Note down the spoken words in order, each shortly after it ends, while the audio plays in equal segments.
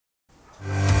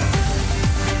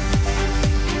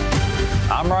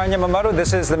Ryan Yamamoto.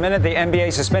 This is the Minute. The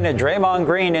NBA suspended Draymond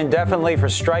Green indefinitely for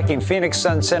striking Phoenix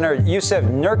Suns center Jusuf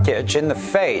Nurkic in the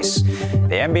face.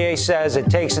 The NBA says it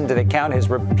takes into account his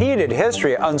repeated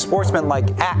history of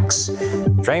unsportsmanlike acts.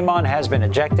 Draymond has been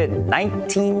ejected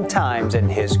 19 times in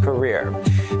his career.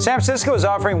 San Francisco is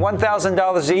offering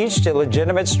 $1,000 each to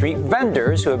legitimate street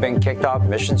vendors who have been kicked off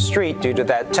Mission Street due to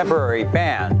that temporary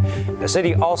ban. The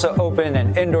city also opened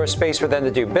an indoor space for them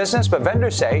to do business, but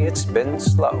vendors say it's been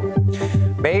slow.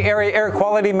 Bay Area air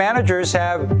quality managers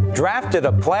have drafted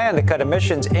a plan to cut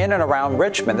emissions in and around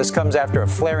Richmond. This comes after a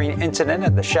flaring incident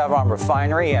at the Chevron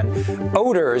refinery and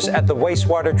odors at the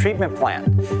wastewater treatment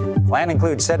plant. The plan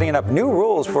includes setting up new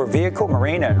rules for vehicle,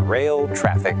 marine, and rail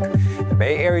traffic. The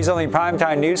Bay Area's only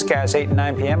primetime newscast, 8 and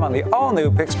 9 p.m. on the all-new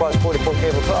PIX Plus 44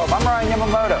 Cable 12. I'm Ryan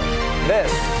Yamamoto.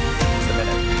 This